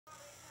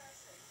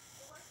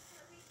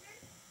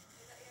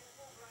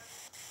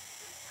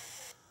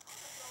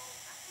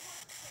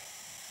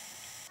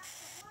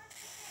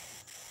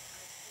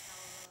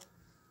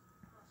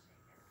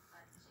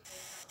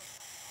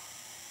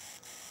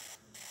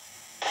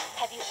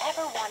Have you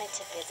ever wanted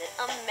to visit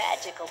a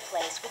magical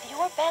place with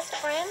your best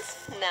friends?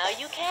 Now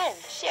you can.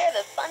 Share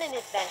the fun and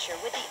adventure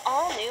with the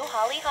all-new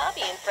Holly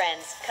Hobby and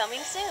Friends,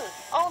 coming soon,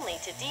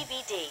 only to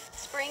DVD,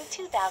 spring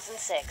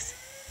 2006.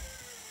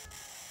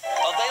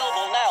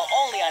 Available now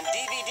only on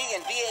DVD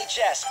and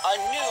VHS, a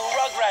new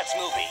Rugrats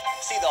movie.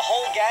 See the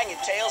whole gang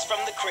in Tales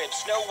from the Crib,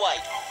 Snow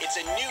White. It's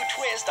a new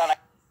twist on a...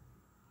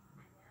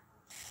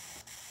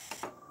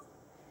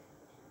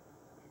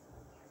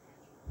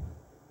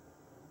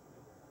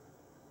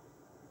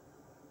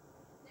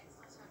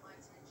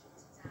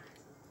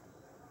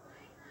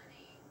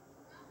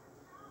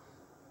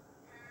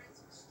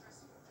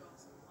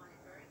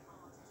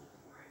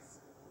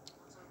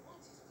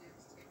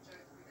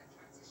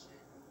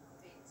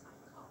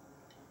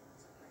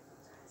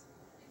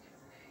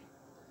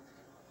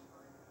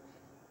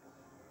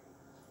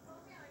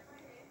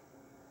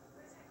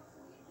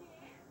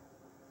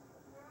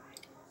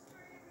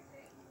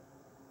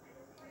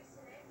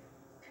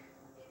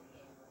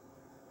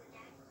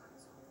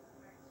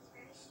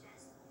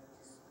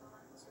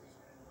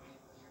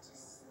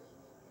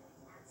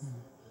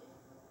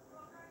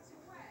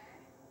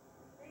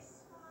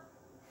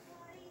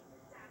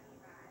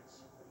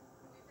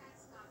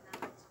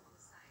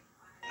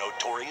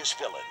 Notorious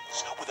villains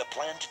with a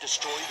plan to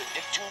destroy the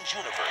Nicktoons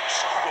universe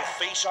will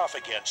face off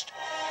against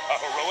a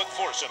heroic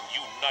foursome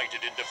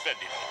united in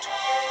defending it.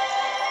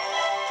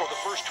 For the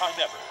first time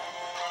ever,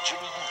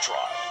 Jimmy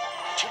Neutron,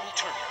 Timmy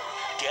Turner,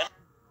 Dan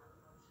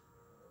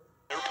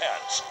their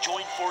pants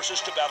join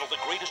forces to battle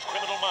the greatest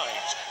criminal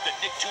minds the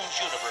Nicktoons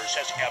universe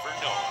has ever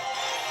known.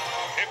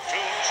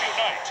 Nicktoons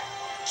unite,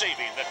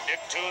 saving the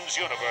Nicktoons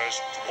universe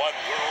one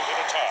world at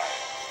a time.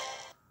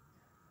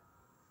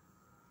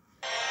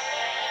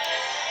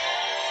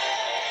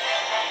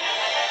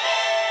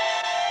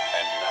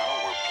 And now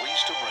we're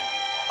pleased to bring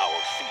you our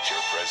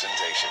feature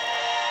presentation.